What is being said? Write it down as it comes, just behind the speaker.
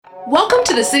Welcome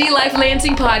to the City Life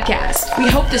Lansing podcast. We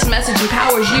hope this message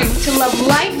empowers you to love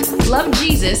life, love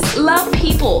Jesus, love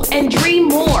people, and dream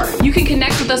more. You can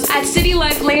connect with us at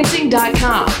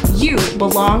citylifelansing.com. You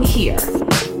belong here.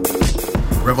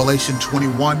 Revelation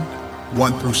 21,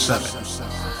 1 through 7.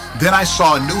 Then I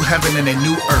saw a new heaven and a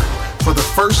new earth, for the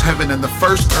first heaven and the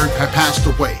first earth had passed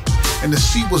away, and the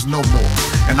sea was no more.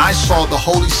 And I saw the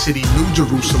holy city, New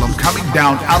Jerusalem, coming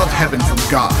down out of heaven from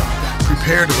God,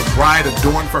 prepared as a bride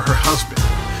adorned for her husband.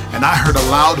 And I heard a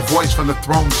loud voice from the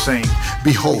throne saying,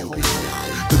 Behold,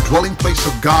 the dwelling place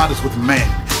of God is with man.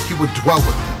 He will dwell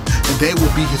with them, and they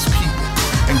will be his people.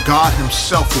 And God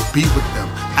himself will be with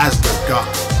them as their God.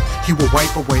 He will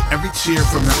wipe away every tear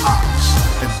from their eyes,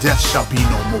 and death shall be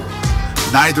no more.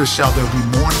 Neither shall there be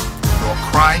mourning, nor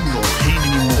crying, nor pain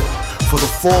anymore, for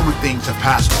the former things have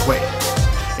passed away.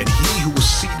 And he who was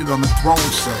seated on the throne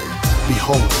said,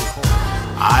 Behold,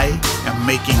 I am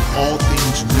making all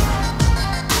things new.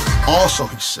 Also,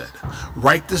 he said,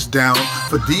 write this down,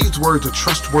 for these words are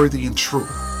trustworthy and true.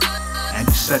 And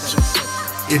he said to me,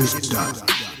 it is done.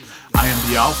 I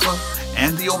am the Alpha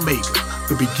and the Omega,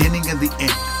 the beginning and the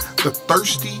end. The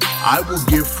thirsty I will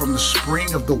give from the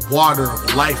spring of the water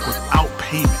of life without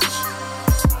payment.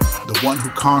 The one who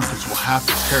conquers will have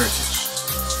his heritage,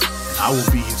 and I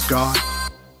will be his God,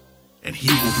 and he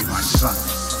will be my son.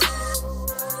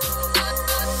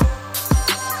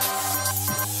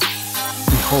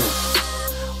 Behold,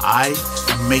 I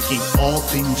am making all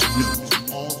things new.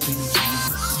 All things new.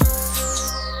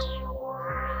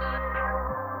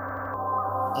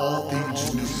 All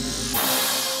things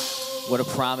new. What a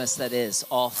promise that is.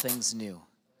 All things new.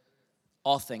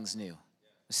 All things new.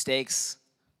 Mistakes,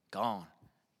 gone.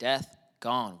 Death,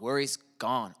 gone. Worries,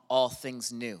 gone. All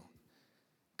things new.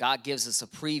 God gives us a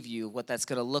preview of what that's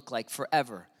going to look like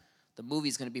forever. The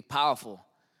movie's going to be powerful.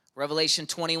 Revelation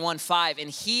 21:5, and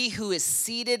he who is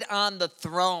seated on the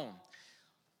throne.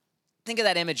 Think of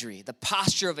that imagery, the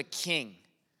posture of a king,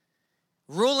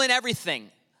 ruling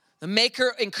everything, the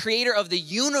maker and creator of the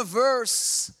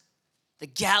universe, the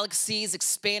galaxies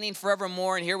expanding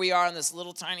forevermore, and here we are on this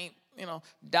little tiny,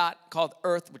 dot called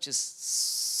Earth, which is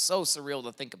so surreal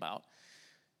to think about.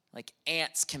 Like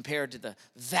ants compared to the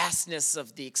vastness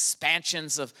of the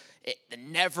expansions of the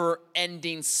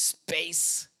never-ending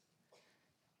space.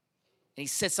 And he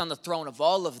sits on the throne of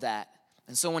all of that.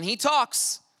 And so when he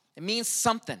talks, it means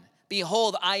something.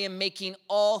 Behold, I am making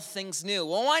all things new.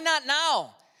 Well, why not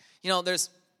now? There's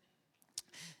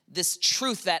this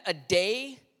truth that a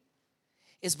day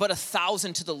is but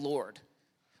 1,000 to the Lord.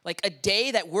 Like a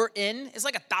day that we're in is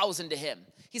like 1,000 to him.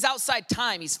 He's outside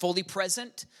time. He's fully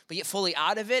present, but yet fully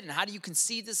out of it. And how do you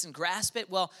conceive this and grasp it?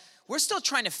 Well, we're still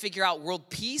trying to figure out world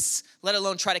peace, let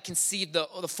alone try to conceive the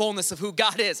fullness of who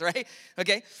God is, right?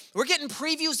 Okay? We're getting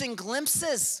previews and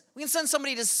glimpses. We can send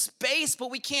somebody to space,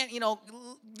 but we can't,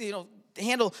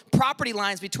 handle property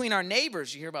lines between our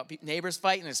neighbors. You hear about neighbors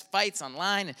fighting. There's fights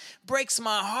online. It breaks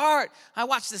my heart. I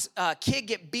watched this kid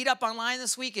get beat up online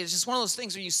this week. It's just one of those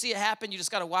things where you see it happen. You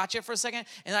just got to watch it for a second.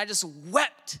 And I just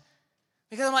wept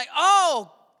because I'm like,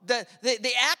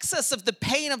 the access of the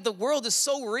pain of the world is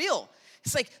so real.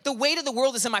 It's like the weight of the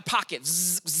world is in my pocket.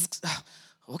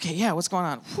 Okay, yeah, what's going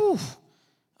on? Whew.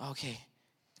 Okay,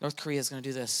 North Korea is going to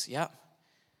do this. Yep.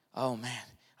 Oh, man,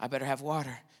 I better have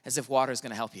water. As if water is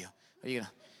going to help you. Are you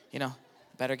going to,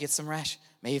 better get some rash.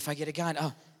 Maybe if I get a gun.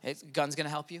 Oh, gun's going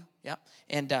to help you. Yep.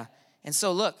 And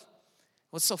so, look,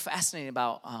 what's so fascinating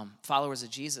about followers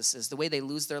of Jesus is the way they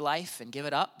lose their life and give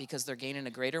it up because they're gaining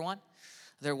a greater one.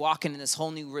 They're walking in this whole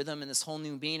new rhythm and this whole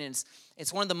new being. And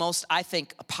it's one of the most, I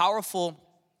think, powerful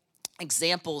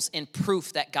examples and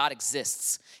proof that God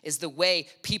exists is the way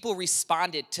people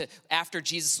responded to after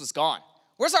Jesus was gone.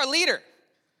 Where's our leader?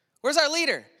 Where's our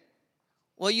leader?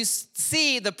 Well, you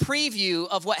see the preview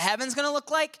of what heaven's going to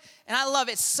look like. And I love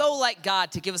it. It's so like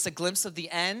God to give us a glimpse of the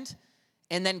end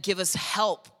and then give us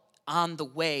help on the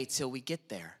way till we get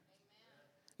there.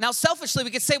 Now, selfishly, we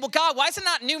could say, well, God, why is it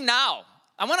not new now?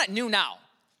 I want it new now.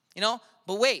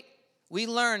 But wait, we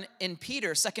learn in 2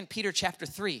 Peter chapter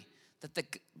 3, that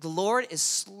the Lord is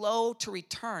slow to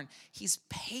return. He's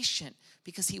patient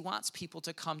because he wants people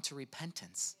to come to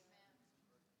repentance.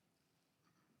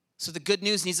 So the good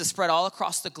news needs to spread all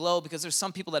across the globe because there's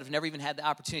some people that have never even had the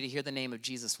opportunity to hear the name of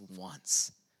Jesus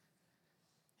once.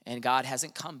 And God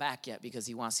hasn't come back yet because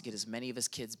he wants to get as many of his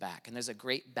kids back. And there's a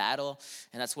great battle,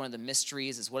 and that's one of the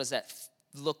mysteries is what does that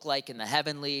look like in the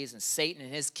heavenlies and Satan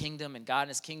and his kingdom and God and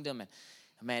his kingdom. And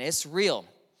man, it's real.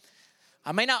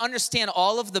 I may not understand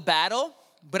all of the battle,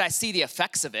 but I see the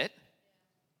effects of it.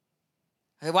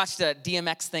 I watched a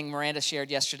DMX thing Miranda shared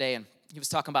yesterday, and he was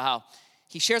talking about how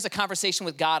he shares a conversation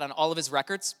with God on all of his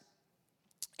records.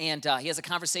 And he has a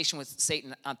conversation with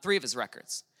Satan on 3 of his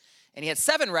records. And he had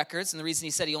 7 records, and the reason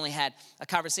he said he only had a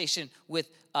conversation with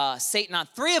Satan on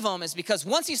 3 of them is because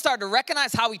once he started to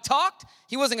recognize how he talked,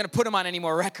 he wasn't going to put him on any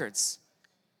more records.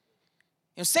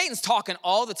 You know, Satan's talking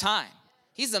all the time.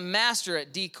 He's a master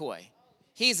at decoy.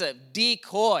 He's a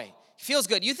decoy. He feels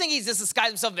good. You think he's just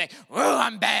disguised himself and oh,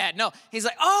 I'm bad. No, he's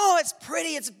like, oh, it's pretty,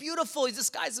 it's beautiful. He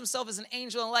disguised himself as an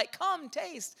angel and like, come,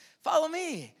 taste, follow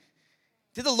me.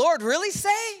 Did the Lord really say?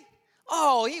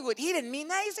 Oh, he didn't mean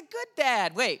that. He's a good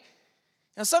dad. Wait.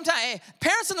 You know, sometimes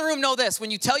parents in the room know this.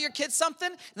 When you tell your kids something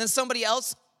and then somebody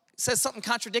else says something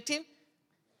contradicting,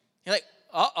 you're like,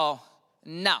 uh-oh,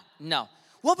 no.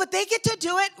 Well, but they get to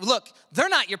do it. Look, they're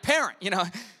not your parent, you know.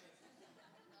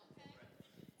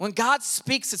 When God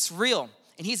speaks, it's real.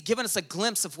 And he's given us a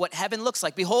glimpse of what heaven looks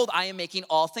like. Behold, I am making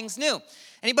all things new.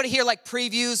 Anybody here like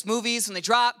previews, movies, when they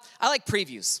drop? I like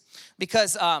previews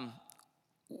because,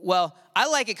 well, I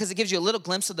like it because it gives you a little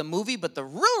glimpse of the movie, but the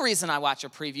real reason I watch a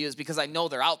preview is because I know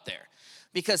they're out there.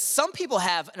 Because some people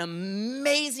have an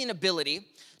amazing ability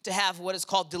to have what is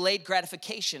called delayed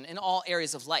gratification in all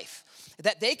areas of life.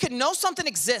 That they could know something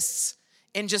exists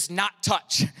and just not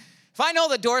touch. If I know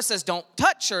the door says don't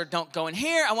touch or don't go in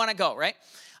here, I want to go, right?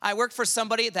 I worked for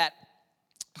somebody that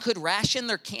could ration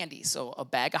their candy. So a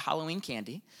bag of Halloween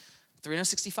candy,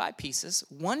 365 pieces,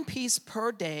 1 piece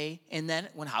per day. And then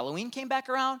when Halloween came back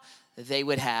around, they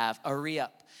would have a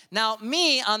re-up. Now,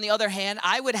 me, on the other hand,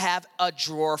 I would have a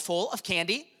drawer full of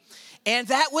candy, and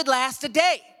that would last a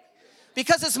day.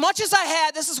 Because as much as I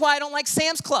had, this is why I don't like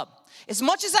Sam's Club. As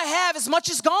much as I have, as much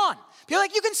is gone. People are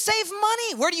like, you can save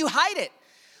money. Where do you hide it?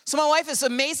 So my wife is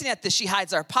amazing at this. She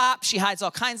hides our pop. She hides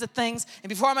all kinds of things. And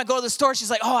before I'm going to go to the store, she's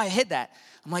like, oh, I hid that.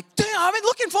 I'm like, damn, I've been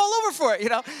looking all over for it, you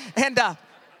know. And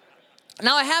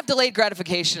now I have delayed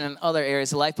gratification in other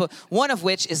areas of life, but one of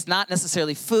which is not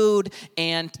necessarily food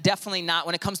and definitely not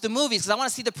when it comes to movies, because I want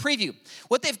to see the preview.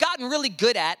 What they've gotten really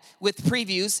good at with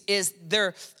previews is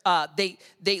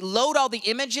they load all the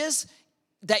images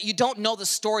that you don't know the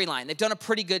storyline. They've done a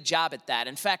pretty good job at that.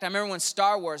 In fact, I remember when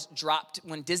Star Wars dropped,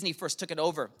 when Disney first took it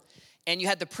over, and you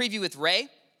had the preview with Rey,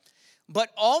 but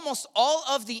almost all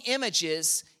of the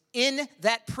images in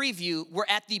that preview were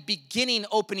at the beginning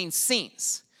opening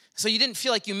scenes. So you didn't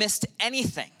feel like you missed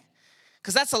anything.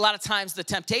 Because that's a lot of times the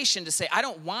temptation to say, I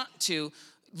don't want to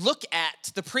look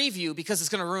at the preview because it's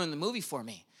going to ruin the movie for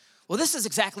me. Well, this is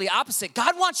exactly opposite.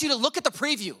 God wants you to look at the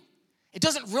preview. It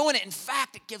doesn't ruin it. In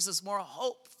fact, it gives us more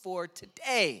hope for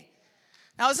today.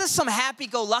 Now, is this some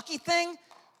happy-go-lucky thing?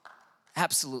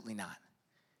 Absolutely not.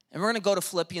 And we're going to go to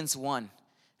Philippians 1, and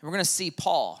we're going to see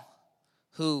Paul,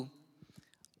 who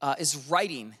is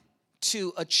writing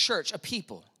to a church, a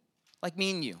people, like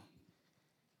me and you,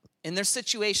 in their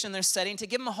situation, their setting, to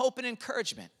give them hope and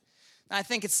encouragement. And I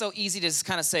think it's so easy to just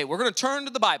kind of say, we're going to turn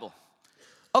to the Bible.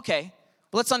 Okay,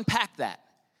 well, let's unpack that.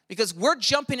 Because we're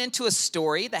jumping into a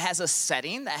story that has a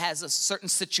setting, that has a certain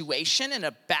situation and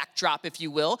a backdrop, if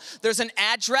you will. There's an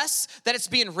address that it's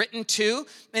being written to,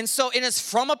 and so it is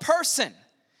from a person.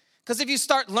 Because if you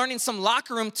start learning some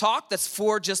locker room talk, that's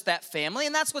for just that family,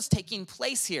 and that's what's taking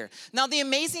place here. Now, the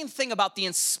amazing thing about the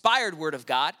inspired word of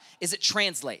God is it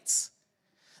translates.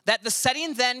 That the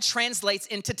setting then translates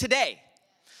into today.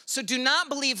 So do not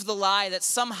believe the lie that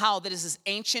somehow that is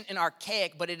ancient and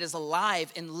archaic, but it is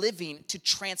alive and living to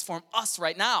transform us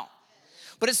right now.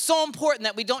 But it's so important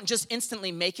that we don't just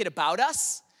instantly make it about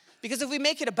us, because if we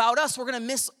make it about us, we're going to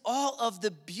miss all of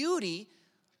the beauty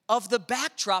of the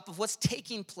backdrop of what's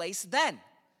taking place then.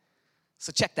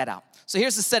 So check that out. So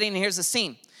here's the setting and here's the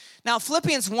scene. Now,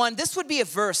 Philippians 1, this would be a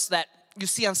verse that you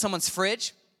see on someone's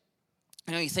fridge.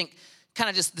 You know, you think kind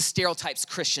of just the stereotypes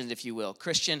Christian, if you will.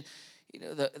 Christian, you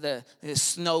know, the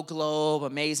snow globe,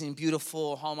 amazing,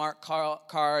 beautiful Hallmark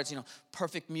cards, you know,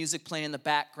 perfect music playing in the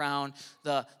background,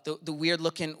 the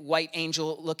weird-looking white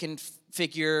angel-looking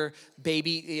figure,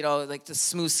 baby, you know, like the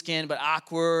smooth skin but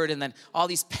awkward, and then all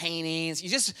these paintings.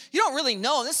 You don't really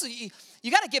know.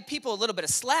 You got to give people a little bit of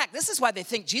slack. This is why they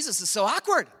think Jesus is so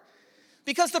awkward,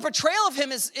 because the portrayal of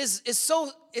him is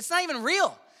so, it's not even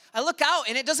real. I look out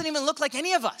and it doesn't even look like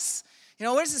any of us. You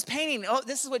know, where's this painting? Oh,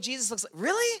 this is what Jesus looks like.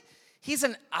 Really? He's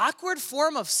an awkward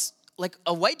form of like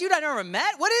a white dude I never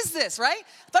met? What is this, right?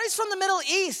 I thought he's from the Middle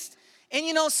East. And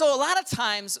you know, so a lot of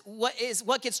times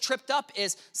what gets tripped up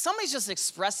is somebody's just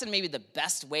expressing maybe the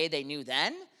best way they knew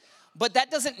then, but that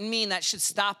doesn't mean that should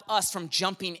stop us from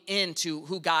jumping into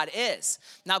who God is.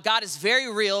 Now, God is very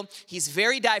real. He's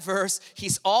very diverse.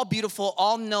 He's all beautiful,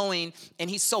 all knowing, and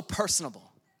he's so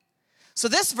personable. So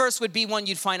this verse would be one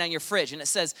you'd find on your fridge, and it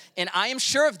says, and I am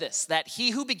sure of this, that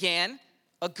he who began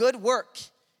A good work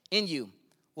in you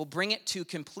will bring it to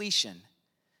completion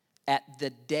at the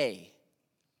day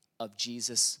of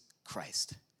Jesus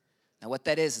Christ. Now what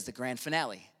that is the grand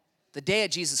finale. The day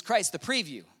of Jesus Christ, the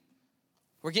preview.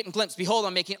 We're getting a glimpse. Behold,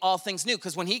 I'm making all things new.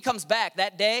 Because when he comes back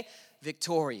that day,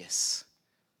 victorious,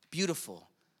 beautiful,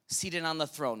 seated on the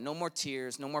throne. No more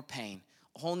tears, no more pain.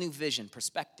 A whole new vision,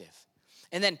 perspective.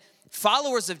 And then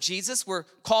followers of Jesus were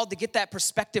called to get that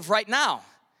perspective right now.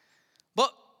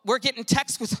 But we're getting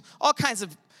texts with all kinds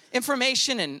of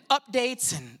information and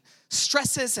updates and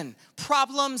stresses and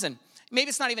problems. And maybe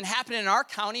it's not even happening in our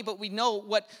county, but we know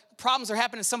what problems are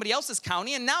happening in somebody else's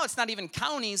county. And now it's not even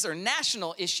counties or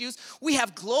national issues. We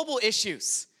have global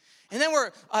issues. And then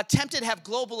we're tempted to have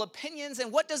global opinions.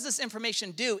 And what does this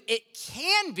information do? It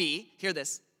can be, hear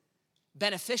this,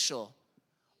 beneficial,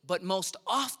 but most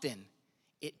often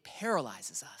it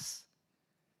paralyzes us,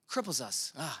 cripples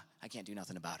us. I can't do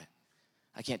nothing about it.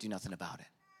 I can't do nothing about it.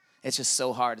 It's just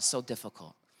so hard. It's so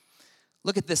difficult.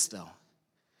 Look at this, though.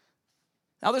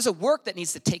 Now, there's a work that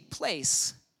needs to take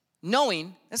place,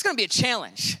 knowing it's going to be a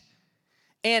challenge.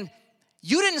 And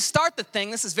you didn't start the thing.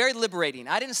 This is very liberating.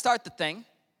 I didn't start the thing.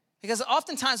 Because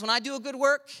oftentimes when I do a good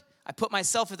work, I put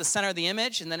myself at the center of the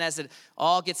image, and then as it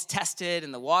all gets tested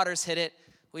and the waters hit it,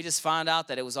 we just found out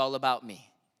that it was all about me.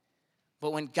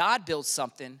 But when God builds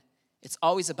something, it's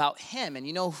always about him. And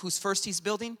you know who's first he's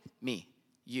building? Me,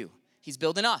 you. He's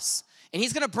building us. And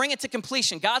he's going to bring it to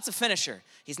completion. God's a finisher.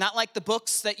 He's not like the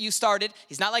books that you started.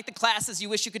 He's not like the classes you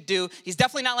wish you could do. He's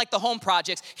definitely not like the home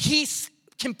projects. He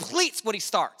completes what he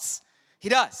starts. He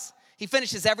does. He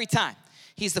finishes every time.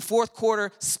 He's the fourth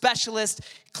quarter specialist.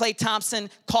 Klay Thompson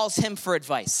calls him for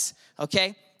advice,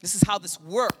 okay? This is how this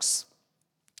works.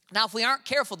 Now, if we aren't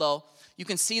careful, though, you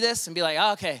can see this and be like,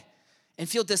 oh, okay, and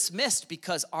feel dismissed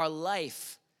because our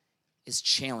life is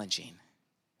challenging.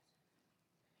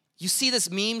 You see this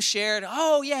meme shared,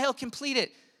 oh, yeah, he'll complete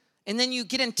it. And then you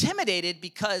get intimidated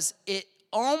because it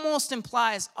almost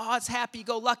implies, oh, it's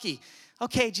happy-go-lucky.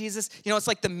 Okay, Jesus. You know, it's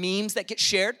like the memes that get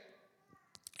shared.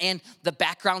 And the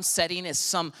background setting is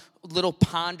some little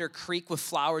pond or creek with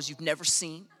flowers you've never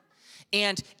seen.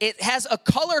 And it has a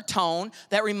color tone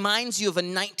that reminds you of a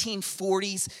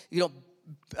 1940s,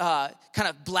 kind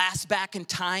of blast back in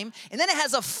time. And then it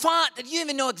has a font that you didn't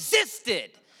even know existed.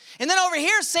 And then over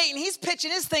here, Satan, he's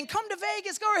pitching his thing. Come to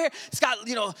Vegas, go over here. It's got,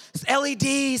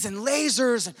 LEDs and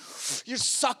lasers, and you're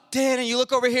sucked in. And you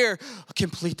look over here,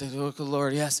 complete the work of the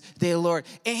Lord, yes, day of the Lord.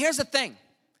 And here's the thing.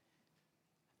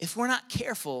 If we're not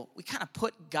careful, we kind of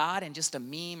put God in just a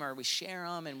meme, or we share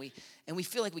them, and we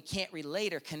feel like we can't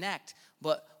relate or connect.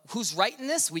 But who's writing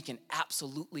this? We can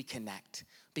absolutely connect,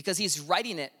 because he's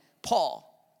writing it,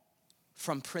 Paul,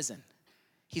 from prison.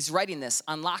 He's writing this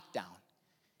on lockdown.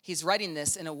 He's writing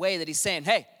this in a way that he's saying,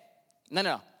 hey,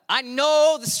 no, I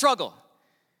know the struggle,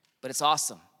 but it's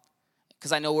awesome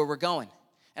because I know where we're going.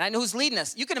 And I know who's leading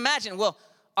us. You can imagine, well,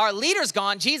 our leader's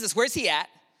gone. Jesus, where's he at?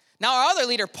 Now our other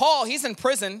leader, Paul, he's in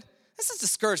prison. This is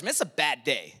discouragement. It's a bad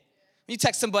day. When you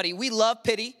text somebody, we love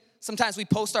pity. Sometimes we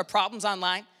post our problems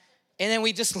online, and then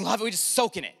we just love it. We just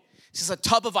soak in it. It's just a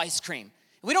tub of ice cream.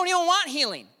 We don't even want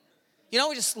healing. We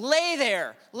just lay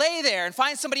there and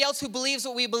find somebody else who believes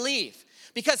what we believe.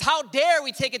 Because how dare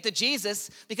we take it to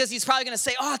Jesus, because he's probably going to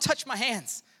say, oh, touch my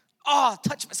hands. Oh,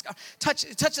 touch my scar. Touch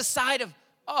the side of,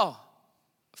 oh,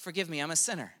 forgive me, I'm a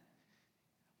sinner.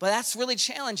 But that's really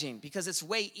challenging, because it's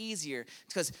way easier,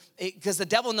 because the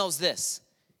devil knows this.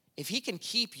 If he can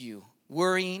keep you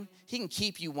worrying, he can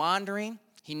keep you wandering,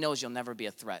 he knows you'll never be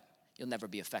a threat. You'll never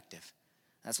be effective.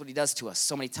 That's what he does to us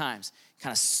so many times.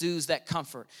 Kind of soothes that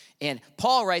comfort. And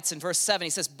Paul writes in verse 7, he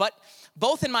says, but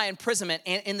both in my imprisonment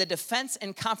and in the defense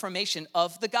and confirmation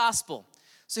of the gospel.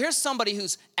 So here's somebody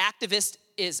whose activist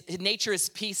his nature is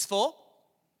peaceful,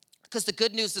 because the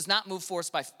good news does not move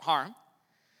force by harm.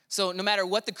 So no matter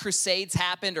what the crusades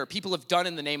happened or people have done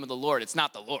in the name of the Lord, it's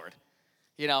not the Lord.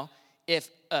 If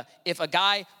a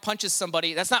guy punches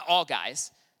somebody, that's not all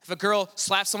guys. If a girl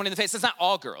slaps someone in the face, that's not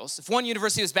all girls. If one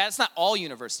university was bad, it's not all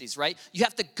universities, right? You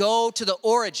have to go to the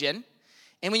origin.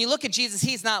 And when you look at Jesus,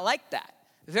 he's not like that.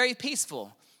 Very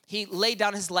peaceful. He laid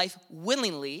down his life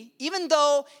willingly, even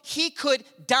though he could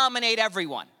dominate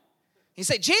everyone. He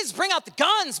said, Jesus, bring out the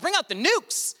guns, bring out the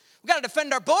nukes. We got to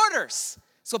defend our borders.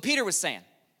 That's what Peter was saying.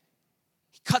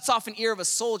 He cuts off an ear of a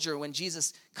soldier when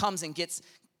Jesus comes and gets,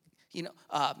 he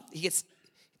gets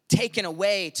taken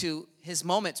away to his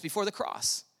moments before the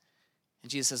cross. And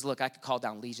Jesus says, look, I could call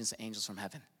down legions of angels from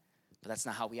heaven, but that's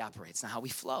not how we operate. It's not how we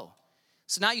flow.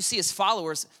 So now you see his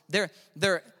followers,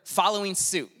 they're following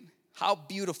suit. How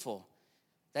beautiful.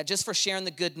 that just for sharing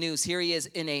the good news, here he is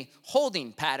in a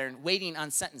holding pattern, waiting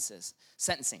on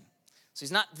sentencing. So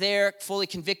he's not there fully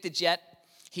convicted yet.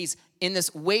 He's in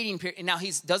this waiting period. And now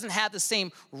he doesn't have the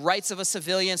same rights of a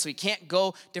civilian, so he can't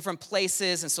go different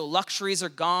places, and so luxuries are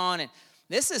gone. And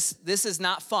this is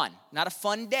not fun, not a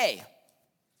fun day.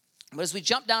 But as we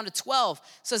jump down to 12, it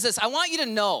says this: I want you to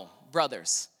know,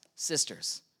 brothers,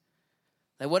 sisters,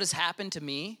 that what has happened to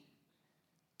me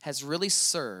has really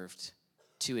served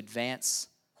to advance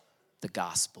the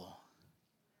gospel.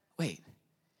 Wait,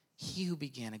 he who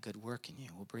began a good work in you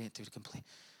will bring it through to complete.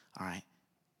 All right,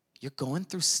 you're going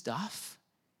through stuff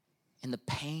and the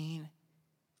pain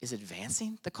is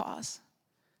advancing the cause?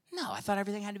 No, I thought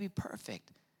everything had to be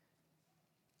perfect.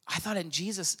 I thought in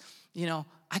Jesus,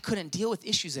 I couldn't deal with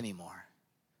issues anymore.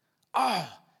 Oh,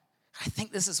 I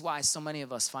think this is why so many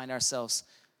of us find ourselves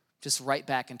just right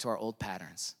back into our old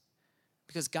patterns.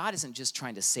 Because God isn't just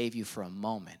trying to save you for a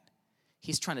moment.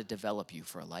 He's trying to develop you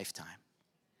for a lifetime.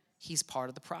 He's part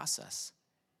of the process.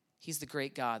 He's the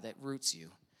great God that roots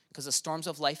you. Because the storms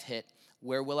of life hit,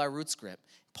 where will our roots grip?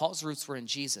 Paul's roots were in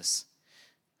Jesus.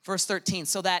 Verse 13,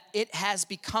 so that it has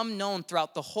become known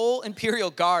throughout the whole imperial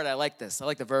guard. I like this. I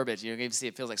like the verbiage. You can see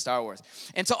it feels like Star Wars.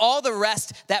 And to all the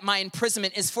rest that my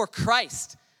imprisonment is for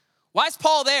Christ. Why is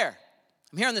Paul there?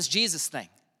 I'm hearing this Jesus thing.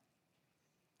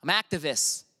 I'm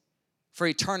activist for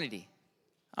eternity.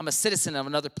 I'm a citizen of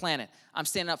another planet. I'm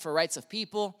standing up for rights of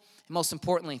people, and most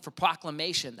importantly, for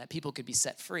proclamation that people could be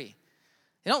set free.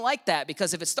 They don't like that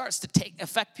because if it starts to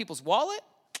affect people's wallet,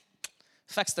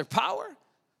 affects their power,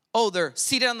 they're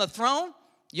seated on the throne,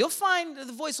 you'll find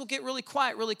the voice will get really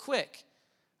quiet really quick.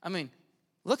 I mean,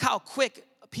 look how quick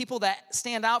people that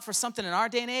stand out for something in our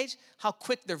day and age, how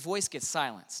quick their voice gets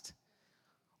silenced.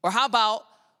 Or how about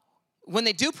when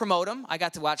they do promote them? I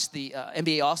got to watch the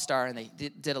NBA All-Star, and they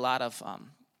did a lot of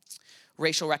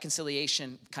racial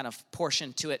reconciliation kind of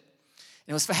portion to it. And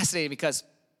it was fascinating because,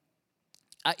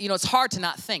 it's hard to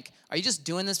not think, are you just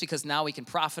doing this because now we can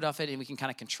profit off it and we can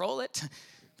kind of control it?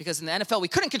 Because in the NFL, we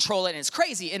couldn't control it, and it's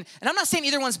crazy. And I'm not saying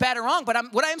either one's bad or wrong,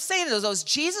 but what I'm saying is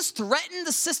Jesus threatened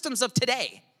the systems of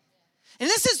today. And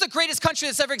this is the greatest country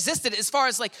that's ever existed as far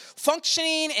as like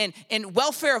functioning and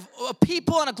welfare of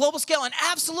people on a global scale. And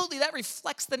absolutely, that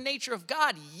reflects the nature of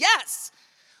God, yes.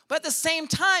 But at the same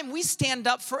time, we stand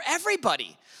up for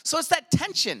everybody. So it's that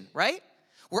tension, right?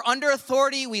 We're under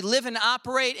authority, we live and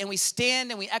operate, and we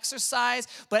stand and we exercise.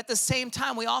 But at the same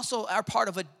time, we also are part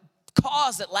of a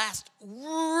cause that lasts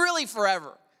really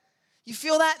forever. You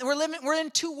feel that? We're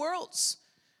in two worlds.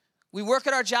 We work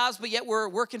at our jobs, but yet we're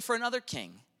working for another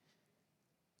king.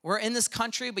 We're in this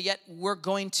country, but yet we're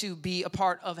going to be a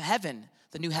part of heaven,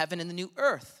 the new heaven and the new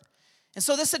earth. And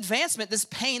so this advancement, this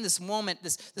pain, this moment,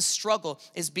 this struggle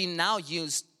is being now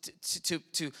used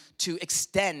to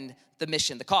extend the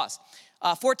mission, the cause.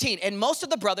 14, and most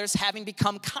of the brothers having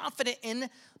become confident in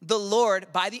the Lord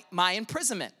by my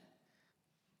imprisonment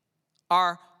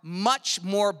are much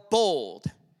more bold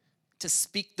to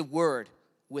speak the word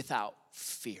without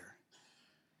fear.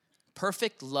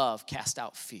 Perfect love casts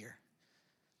out fear.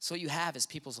 So what you have is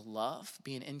people's love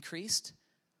being increased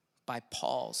by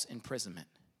Paul's imprisonment.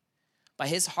 By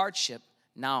his hardship,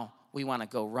 now we want to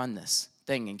go run this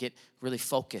thing and get really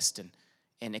focused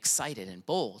and excited and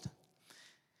bold.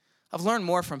 I've learned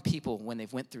more from people when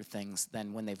they've went through things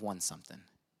than when they've won something.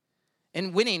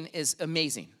 And winning is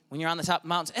amazing. When you're on the top of the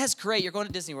mountains, that's great. You're going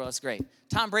to Disney World, that's great.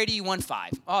 Tom Brady, you won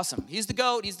 5. Awesome. He's the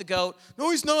GOAT, he's the GOAT.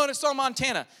 No, he's not. I saw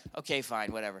Montana. Okay,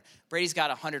 fine, whatever. Brady's got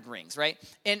 100 rings, right?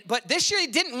 But this year he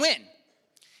didn't win.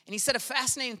 And he said a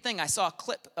fascinating thing. I saw a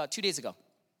clip 2 days ago.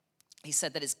 He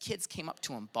said that his kids came up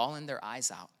to him bawling their eyes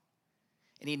out.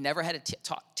 And he never had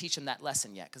to teach them that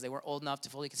lesson yet because they weren't old enough to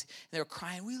fully conceive. They were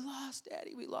crying, we lost,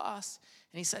 Daddy, we lost.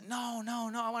 And he said, no,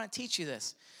 I want to teach you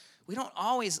this. We don't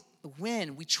always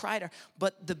win. We try to,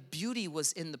 but the beauty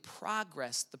was in the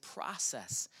progress, the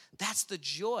process. That's the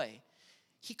joy.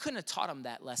 He couldn't have taught him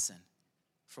that lesson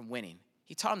from winning.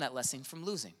 He taught him that lesson from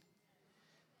losing.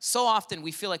 So often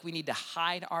we feel like we need to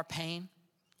hide our pain,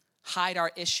 hide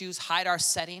our issues, hide our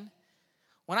setting.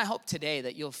 When I hope today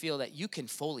that you'll feel that you can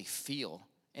fully feel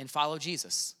and follow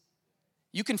Jesus.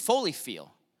 You can fully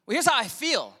feel. Well, here's how I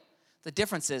feel. The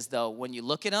difference is, though, when you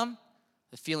look at him,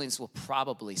 the feelings will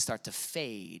probably start to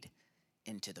fade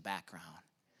into the background.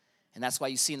 And that's why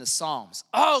you see in the Psalms,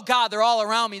 oh, God, they're all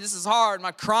around me. This is hard.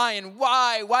 I'm crying.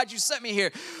 Why? Why'd you set me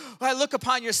here? I look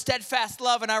upon your steadfast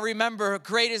love, and I remember,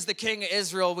 great is the King of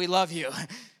Israel. We love you.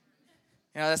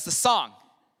 That's the song.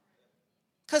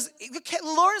 Because the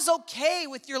Lord is okay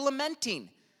with your lamenting,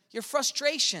 your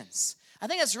frustrations. I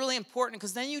think that's really important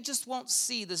because then you just won't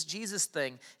see this Jesus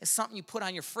thing as something you put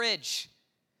on your fridge.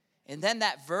 And then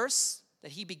that verse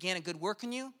that he began a good work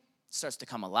in you starts to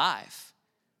come alive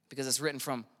because it's written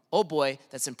from, oh boy,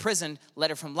 that's imprisoned,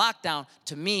 letter from lockdown,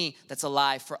 to me that's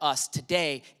alive for us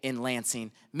today in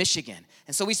Lansing, Michigan.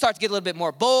 And so we start to get a little bit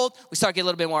more bold. We start to get a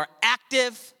little bit more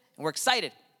active, and we're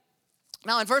excited.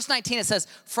 Now in verse 19 it says,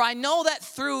 for I know that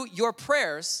through your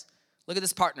prayers, look at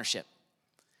this partnership,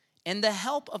 and the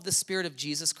help of the Spirit of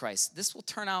Jesus Christ, this will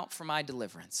turn out for my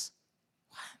deliverance.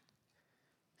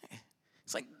 What?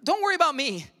 It's like, don't worry about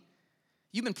me.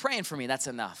 You've been praying for me, that's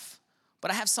enough. But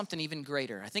I have something even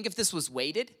greater. I think if this was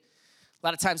weighted, a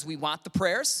lot of times we want the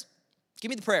prayers. Give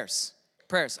me the prayers.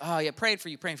 Prayers. Oh yeah, praying for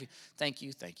you. Thank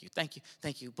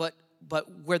you. But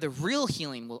where the real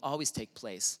healing will always take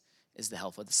place is the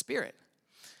help of the Spirit.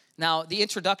 Now, the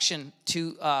introduction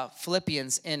to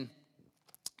Philippians in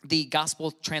the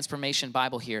Gospel Transformation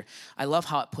Bible here, I love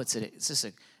how it puts it.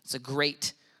 It's a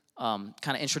great kind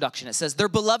of introduction. It says, their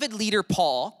beloved leader,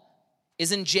 Paul,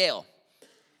 is in jail.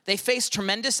 They face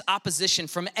tremendous opposition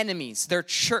from enemies. Their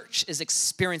church is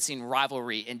experiencing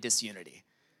rivalry and disunity.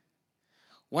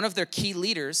 One of their key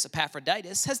leaders,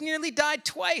 Epaphroditus, has nearly died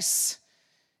twice.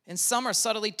 And some are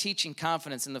subtly teaching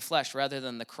confidence in the flesh rather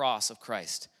than the cross of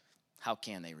Christ. How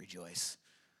can they rejoice?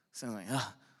 So like,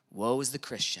 woe is the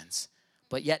Christians.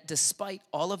 But yet, despite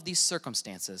all of these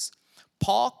circumstances,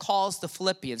 Paul calls the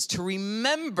Philippians to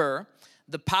remember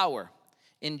the power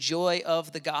and joy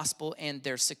of the gospel and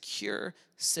their secure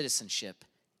citizenship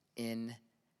in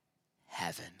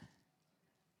heaven.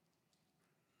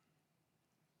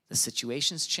 The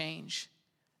situations change,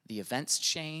 the events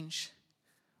change,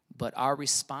 but our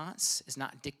response is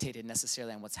not dictated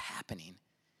necessarily on what's happening.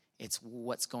 It's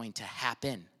what's going to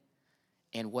happen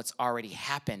and what's already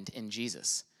happened in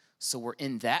Jesus. So we're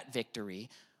in that victory,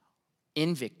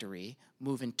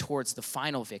 moving towards the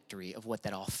final victory of what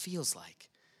that all feels like.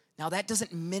 Now, that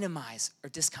doesn't minimize or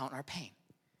discount our pain.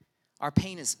 Our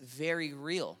pain is very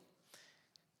real.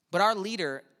 But our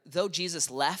leader, though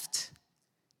Jesus left,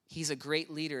 he's a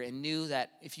great leader and knew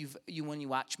that if when you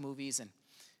watch movies and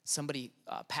somebody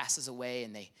passes away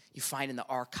and you find in the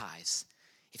archives,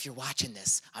 if you're watching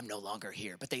this, I'm no longer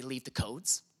here, but they leave the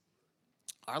codes.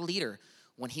 Our leader,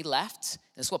 when he left,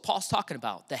 this is what Paul's talking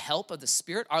about, the help of the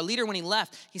Spirit. Our leader, when he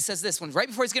left, he says this, right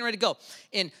before he's getting ready to go,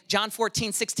 in John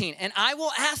 14:16, and I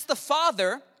will ask the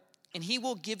Father, and he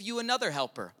will give you another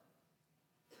helper.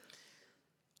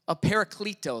 A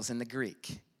parakletos in the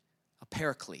Greek, a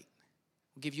paraclete,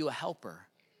 will give you a helper,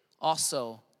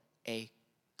 also a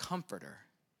comforter.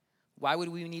 Why would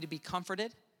we need to be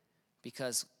comforted?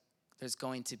 Because there's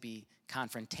going to be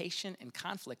confrontation and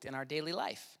conflict in our daily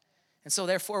life. And so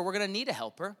therefore, we're going to need a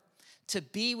helper to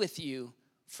be with you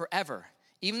forever.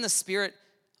 Even the Spirit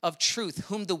of truth,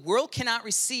 whom the world cannot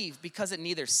receive because it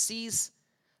neither sees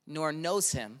nor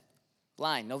knows him.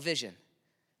 Blind, no vision.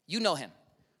 You know him,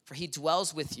 for he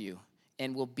dwells with you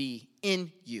and will be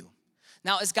in you.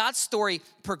 Now, as God's story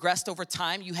progressed over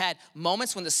time, you had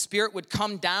moments when the Spirit would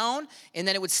come down and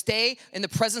then it would stay and the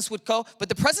presence would go, but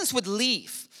the presence would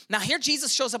leave. Now, here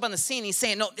Jesus shows up on the scene. He's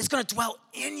saying, no, it's going to dwell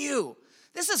in you.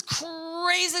 This is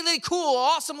crazily cool,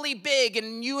 awesomely big,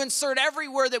 and you insert every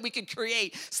word that we could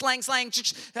create. Slang,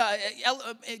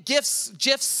 gifs,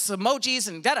 GIFs, emojis,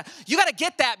 and da-da. You got to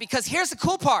get that because here's the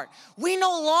cool part. We no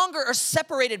longer are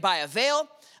separated by a veil,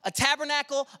 a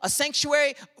tabernacle, a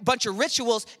sanctuary, a bunch of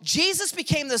rituals. Jesus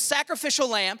became the sacrificial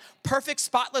lamb, perfect,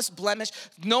 spotless, blemish,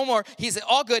 no more. He's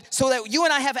all good, so that you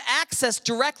and I have access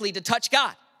directly to touch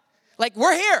God. Like,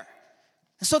 we're here.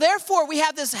 So therefore, we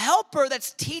have this helper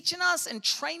that's teaching us and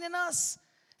training us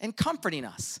and comforting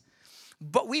us.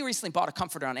 But we recently bought a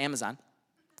comforter on Amazon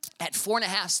at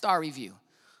 4.5-star review.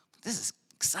 This is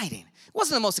exciting. It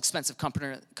wasn't the most expensive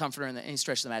comforter in any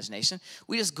stretch of the imagination.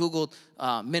 We just Googled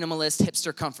minimalist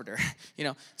hipster comforter. You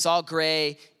know, it's all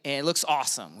gray and it looks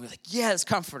awesome. We're like, yeah, this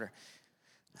comforter.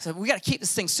 So we got to keep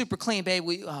this thing super clean, babe.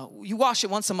 You wash it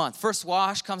once a month. First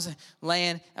wash comes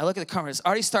laying. I look at the comforter. It's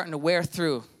already starting to wear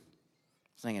through.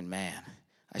 Thinking, man,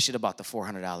 I should have bought the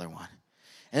 $400 one.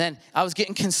 And then I was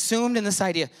getting consumed in this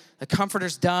idea. The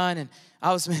comforter's done, and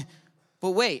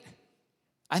but wait.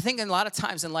 I think a lot of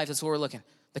times in life, that's what we're looking.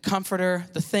 The comforter,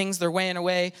 the things, they're weighing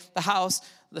away, the house.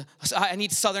 I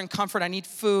need southern comfort, I need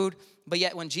food. But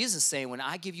yet when Jesus is saying, when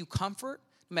I give you comfort,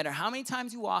 no matter how many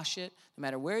times you wash it, no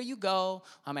matter where you go,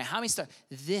 no matter how many stars,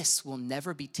 this will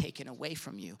never be taken away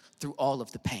from you through all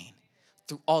of the pain,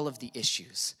 through all of the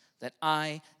issues. That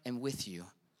I am with you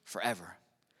forever.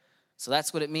 So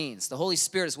that's what it means. The Holy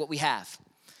Spirit is what we have.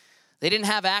 They didn't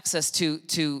have access to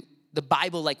the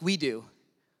Bible like we do.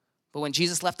 But when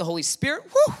Jesus left the Holy Spirit,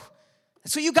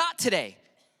 that's what you got today.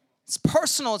 It's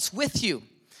personal, it's with you.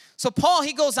 So Paul,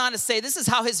 he goes on to say, this is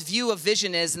how his view of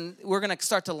vision is, and we're going to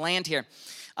start to land here.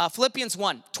 Philippians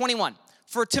 1:21.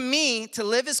 For to me, to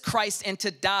live is Christ, and to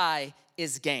die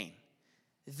is gain.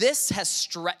 This has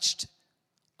stretched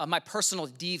my personal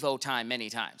Devo time many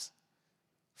times.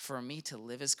 For me to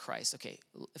live is Christ. Okay,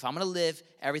 if I'm going to live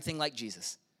everything like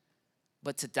Jesus,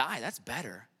 but to die, that's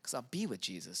better because I'll be with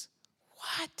Jesus.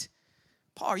 What?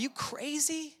 Paul, are you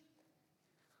crazy?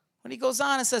 When he goes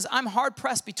on and says, I'm hard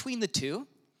pressed between the two.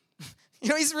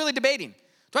 He's really debating.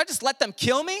 Do I just let them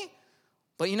kill me?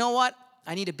 But you know what?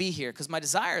 I need to be here because my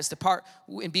desire is to depart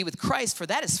and be with Christ, for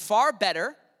that is far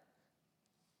better.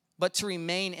 But to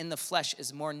remain in the flesh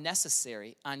is more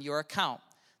necessary on your account.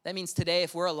 That means today,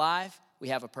 if we're alive, we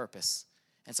have a purpose.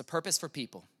 And it's a purpose for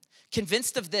people.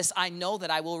 Convinced of this, I know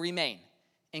that I will remain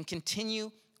and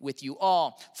continue with you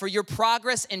all for your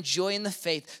progress and joy in the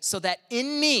faith, so that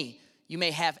in me you may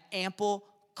have ample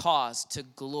cause to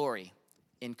glory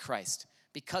in Christ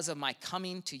because of my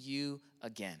coming to you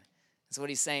again. So what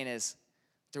he's saying is,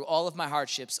 through all of my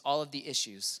hardships, all of the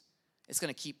issues, it's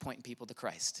going to keep pointing people to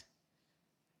Christ.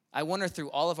 I wonder through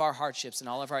all of our hardships and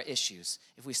all of our issues,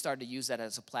 if we start to use that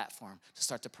as a platform to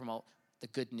start to promote the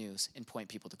good news and point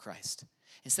people to Christ.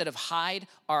 Instead of hide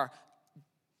our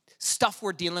stuff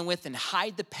we're dealing with and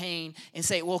hide the pain and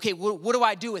say, well, okay, what do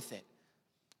I do with it?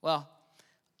 Well,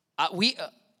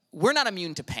 we're not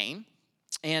immune to pain.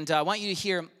 And I want you to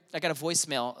hear, I got a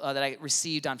voicemail that I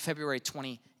received on February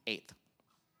 28th.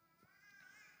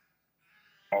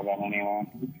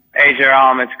 Hey,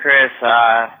 Jerome, it's Chris.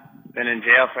 Been in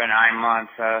jail for 9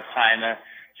 months. I was trying to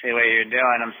see what you're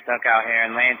doing. I'm stuck out here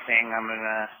in Lansing. I'm going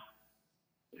to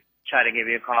try to give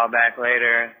you a call back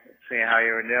later, see how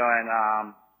you were doing.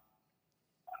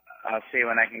 I'll see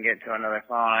when I can get to another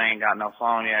phone. I ain't got no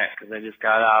phone yet because I just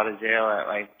got out of jail at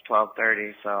like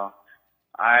 12:30. So, all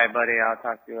right, buddy, I'll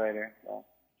talk to you later. So.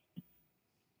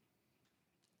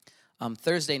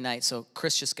 Thursday night, so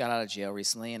Chris just got out of jail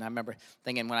recently, and I remember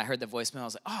thinking when I heard the voicemail, I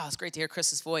was like, oh, it's great to hear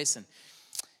Chris's voice. And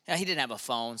yeah, he didn't have a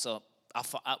phone, so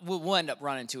we'll end up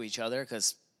running to each other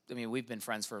because, I mean, we've been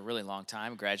friends for a really long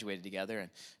time, graduated together, and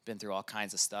been through all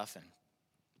kinds of stuff. And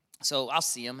so I'll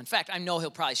see him. In fact, I know he'll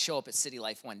probably show up at City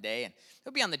Life one day, and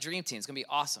he'll be on the dream team. It's going to be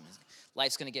awesome.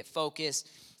 Life's going to get focused.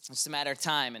 It's just a matter of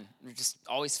time, and we just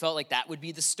always felt like that would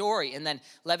be the story. And then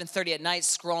 11:30 at night,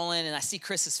 scrolling, and I see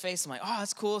Chris's face. I'm like, oh,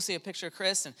 that's cool. See a picture of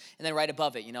Chris, and then right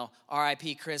above it,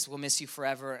 R.I.P. Chris, we'll miss you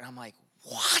forever. And I'm like,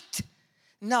 what?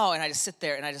 No, and I just sit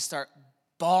there, and I just start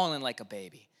bawling like a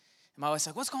baby. And my wife's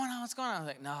like, what's going on? What's going on? I'm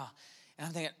like, no. And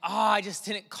I'm thinking, I just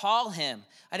didn't call him.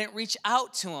 I didn't reach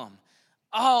out to him.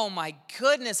 Oh, my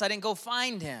goodness, I didn't go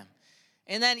find him.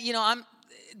 And then, I'm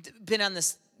been on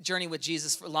this journey with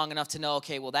Jesus for long enough to know,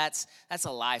 okay, well, that's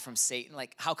a lie from Satan.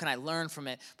 Like, how can I learn from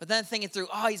it? But then thinking through,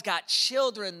 he's got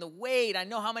children, the weight. I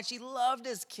know how much he loved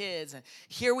his kids. And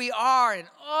here we are, and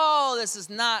this is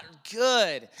not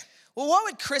good. Well, what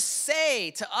would Chris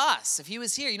say to us if he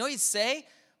was here? You know what he'd say?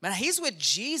 Man, he's with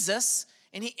Jesus,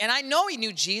 and I know he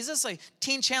knew Jesus, like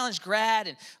Teen Challenge grad,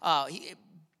 and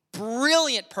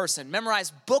brilliant person,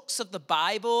 memorized books of the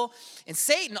Bible. And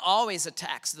Satan always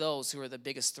attacks those who are the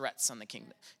biggest threats on the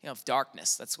kingdom of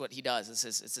darkness. That's what he does.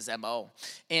 It's his MO.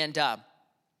 And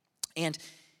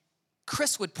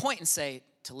Chris would point and say,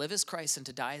 to live is Christ and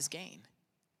to die is gain.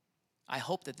 I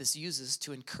hope that this uses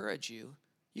to encourage you.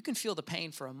 You can feel the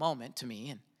pain for a moment to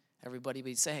me, and everybody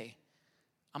would say,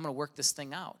 I'm going to work this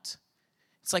thing out.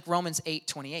 It's like Romans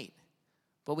 8:28.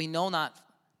 But we know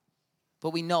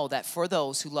that for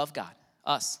those who love God,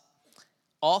 us,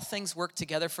 all things work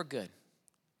together for good,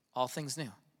 all things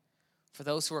new, for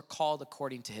those who are called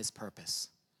according to his purpose.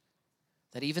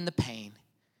 That even the pain,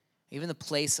 even the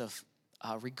place of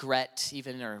regret,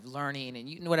 even or learning,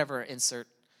 and whatever insert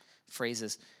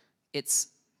phrases, it's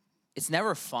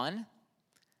never fun,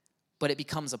 but it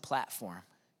becomes a platform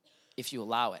if you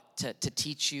allow it to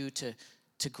teach you, to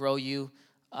grow you.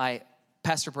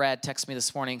 Pastor Brad texted me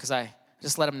this morning because I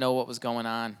just let him know what was going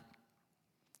on.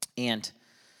 And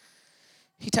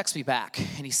he texted me back,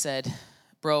 and he said,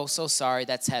 bro, so sorry,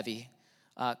 that's heavy.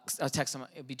 I texted him,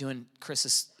 I'll be doing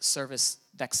Chris's service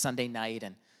next Sunday night.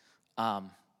 And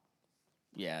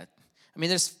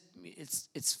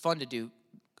it's fun to do,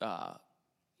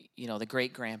 the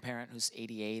great-grandparent who's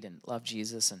 88 and loved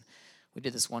Jesus. And we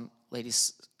did this one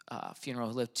lady's funeral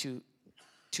who lived two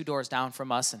doors down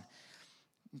from us, and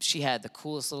she had the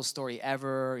coolest little story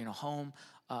ever. Home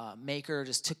maker,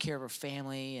 just took care of her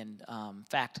family, and in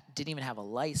fact didn't even have a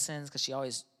license because she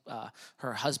always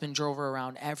her husband drove her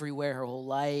around everywhere her whole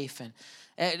life, and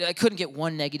I couldn't get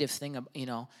one negative thing, and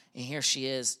here she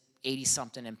is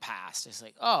 80-something and past. It's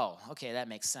like, oh, okay, that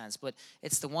makes sense. But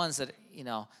it's the ones that,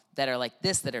 that are like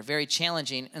this that are very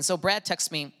challenging. And so Brad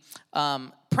texts me,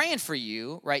 praying for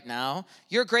you right now.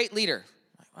 You're a great leader.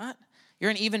 I'm like, what? You're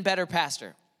an even better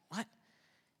pastor. What?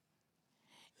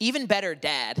 Even better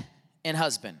dad and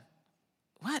husband.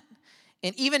 What?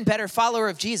 An even better follower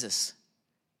of Jesus.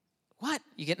 What?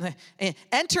 You get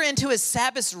enter into his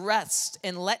Sabbath rest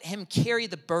and let him carry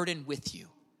the burden with you.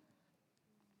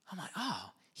 I'm like, oh,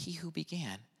 he who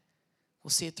began will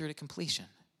see it through to completion.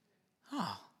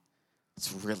 Oh,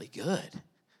 that's really good.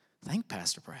 Thank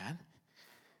Pastor Brad.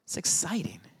 It's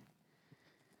exciting.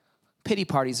 Pity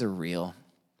parties are real.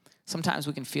 Sometimes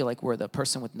we can feel like we're the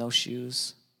person with no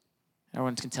shoes.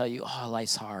 Everyone can tell you, oh,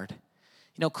 life's hard.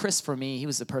 Chris, for me, he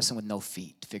was the person with no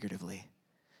feet, figuratively.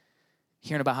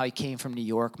 Hearing about how he came from New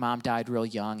York. Mom died real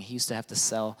young. He used to have to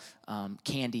sell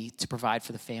candy to provide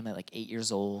for the family at like 8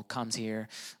 years old. Comes here.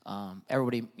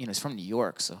 Everybody, is from New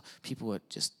York, so people would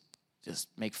just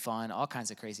make fun, all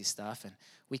kinds of crazy stuff. And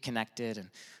we connected and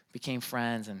became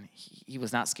friends, and he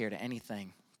was not scared of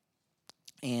anything.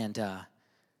 And,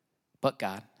 but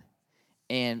God.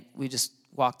 And we just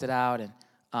walked it out,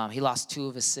 and he lost 2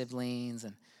 of his siblings,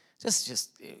 and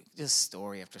just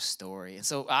story after story. And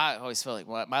so I always felt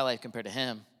like my life compared to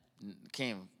him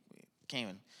can't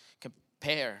even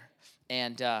compare.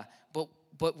 And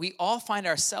but we all find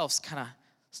ourselves kind of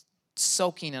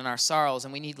soaking in our sorrows,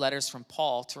 and we need letters from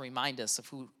Paul to remind us of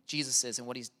who Jesus is and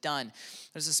what he's done.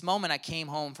 There's this moment I came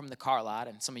home from the car lot,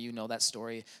 and some of you know that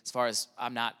story as far as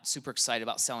I'm not super excited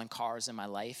about selling cars in my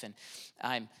life. And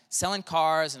I'm selling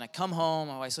cars, and I come home.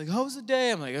 My wife's like, how was the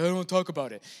day? I'm like, I don't want to talk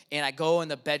about it. And I go in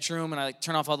the bedroom, and I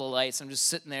turn off all the lights. I'm just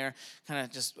sitting there,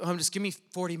 just give me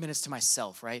 40 minutes to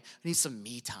myself, right? I need some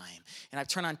me time. And I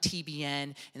turn on TBN,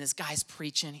 and this guy's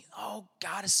preaching. Oh,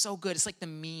 God is so good. It's like the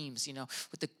memes,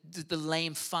 with the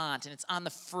lame font, and it's on the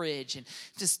fridge, and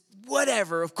just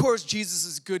whatever. Of course, Jesus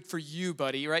is good for you,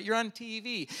 buddy, right? You're on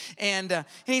TV. And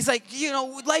he's like,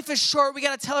 life is short. We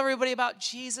got to tell everybody about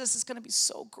Jesus. It's going to be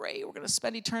so great. We're going to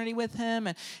spend eternity with him.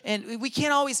 And we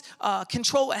can't always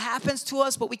control what happens to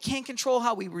us, but we can control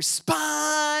how we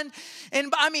respond.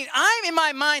 And I'm in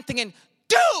my mind thinking,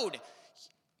 dude,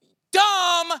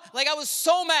 dumb. Like I was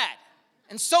so mad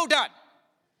and so done.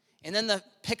 And then the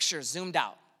picture zoomed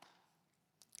out.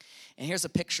 And here's a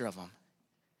picture of him.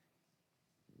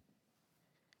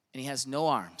 And he has no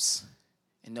arms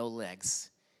and no legs.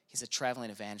 He's a traveling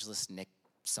evangelist, Nick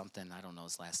something. I don't know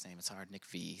his last name. It's hard. Nick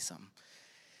V something.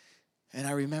 And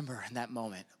I remember in that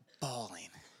moment bawling,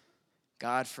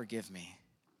 God, forgive me.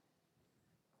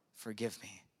 Forgive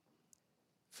me.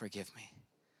 Forgive me.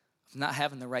 Of not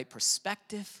having the right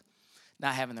perspective,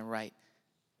 not having the right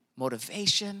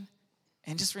motivation,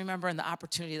 and just remembering the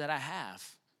opportunity that I have.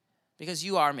 Because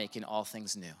you are making all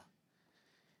things new.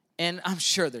 And I'm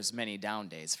sure there's many down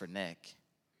days for Nick.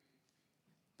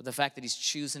 But the fact that he's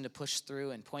choosing to push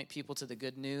through and point people to the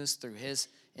good news through his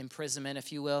imprisonment,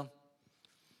 if you will,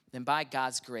 then by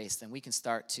God's grace, then we can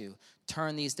start to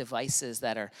turn these devices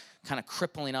that are kind of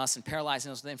crippling us and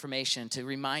paralyzing us with information to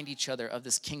remind each other of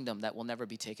this kingdom that will never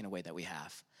be taken away that we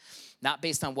have. Not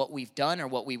based on what we've done or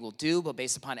what we will do, but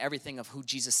based upon everything of who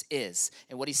Jesus is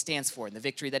and what he stands for and the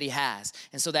victory that he has.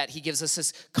 And so that he gives us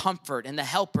this comfort and the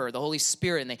helper, the Holy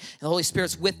Spirit, and the Holy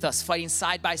Spirit's with us fighting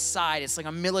side by side. It's like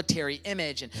a military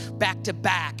image and back to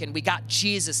back. And we got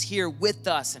Jesus here with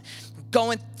us and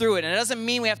going through it. And it doesn't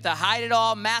mean we have to hide it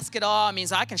all, mask it all. It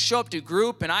means I can show up to a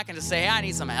group and I can just say, hey, I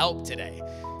need some help today.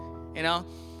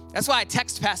 That's why I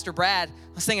text Pastor Brad.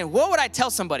 I was thinking, what would I tell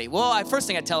somebody? Well, first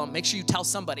thing I tell him, make sure you tell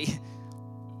somebody.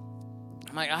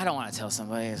 I'm like, I don't want to tell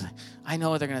somebody. I know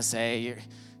what they're going to say.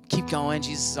 Keep going.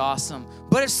 Jesus is awesome.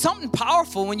 But it's something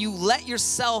powerful when you let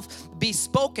yourself be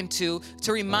spoken to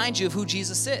remind you of who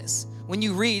Jesus is. When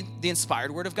you read the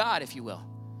inspired word of God, if you will.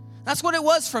 That's what it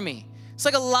was for me. It's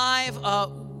like a live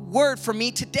word for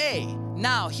me today,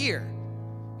 now, here.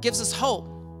 Gives us hope.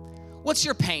 What's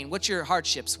your pain? What's your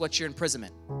hardships? What's your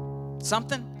imprisonment?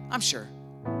 Something? I'm sure.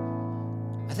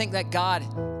 I think that God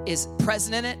is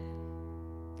present in it,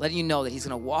 letting you know that he's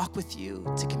going to walk with you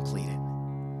to complete it.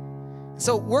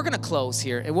 So we're going to close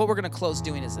here, and what we're going to close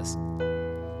doing is this.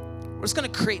 We're just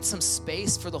going to create some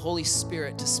space for the Holy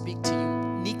Spirit to speak to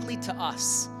you uniquely to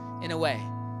us in a way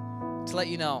to let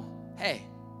you know, hey,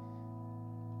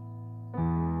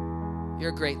 you're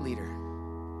a great leader,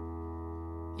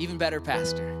 even better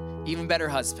pastor, even better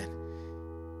husband,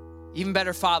 even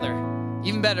better father,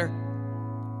 even better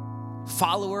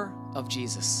follower of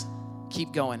Jesus.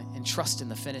 Keep going and trust in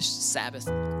the finished Sabbath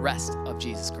rest of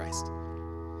Jesus Christ.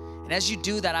 And as you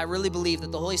do that, I really believe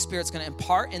that the Holy Spirit's going to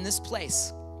impart in this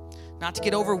place not to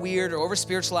get over weird or over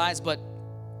spiritualized, but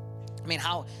I mean,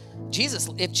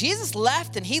 if Jesus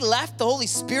left and he left the Holy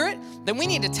Spirit, then we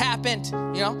need to tap into,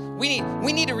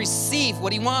 we need to receive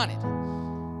what he wanted.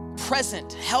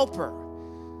 Present, helper.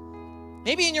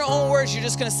 Maybe in your own words, you're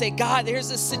just going to say, God, there's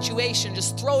this situation.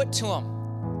 Just throw it to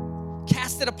him.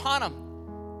 Cast it upon him.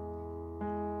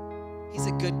 He's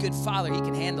a good, good father. He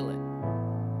can handle it.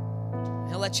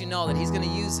 He'll let you know that he's going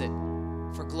to use it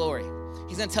for glory.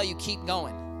 He's going to tell you, keep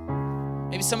going.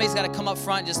 Maybe somebody's got to come up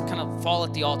front and just kind of fall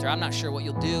at the altar. I'm not sure what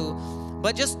you'll do,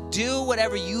 but just do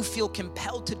whatever you feel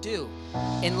compelled to do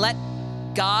and let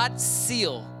God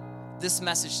seal this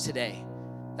message today,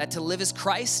 that to live is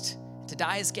Christ, to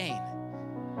die is gain.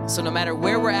 So no matter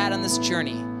where we're at on this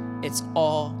journey, it's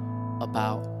all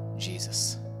about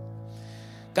Jesus.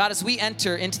 God, as we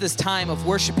enter into this time of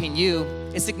worshiping you,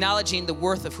 it's acknowledging the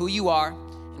worth of who you are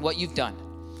and what you've done.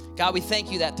 God, we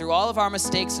thank you that through all of our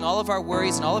mistakes and all of our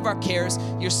worries and all of our cares,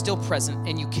 you're still present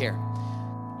and you care.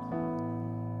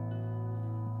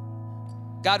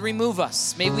 God, remove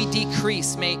us. May we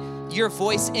decrease. May your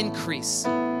voice increase.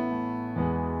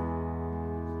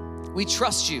 We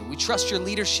trust you. We trust your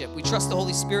leadership. We trust the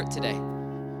Holy Spirit today.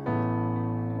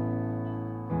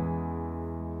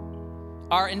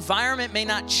 Our environment may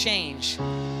not change,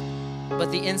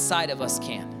 but the inside of us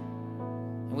can.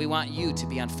 And we want you to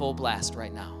be on full blast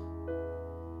right now,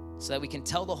 so that we can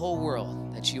tell the whole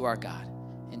world that you are God.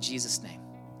 In Jesus' name,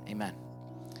 amen.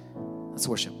 Let's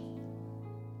worship.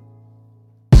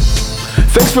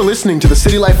 Thanks for listening to the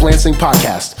City Life Lansing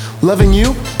podcast, loving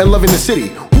you and loving the city,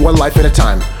 one life at a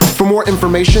time. For more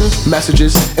information,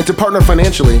 messages, and to partner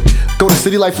financially, go to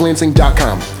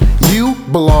citylifelansing.com. You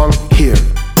belong here.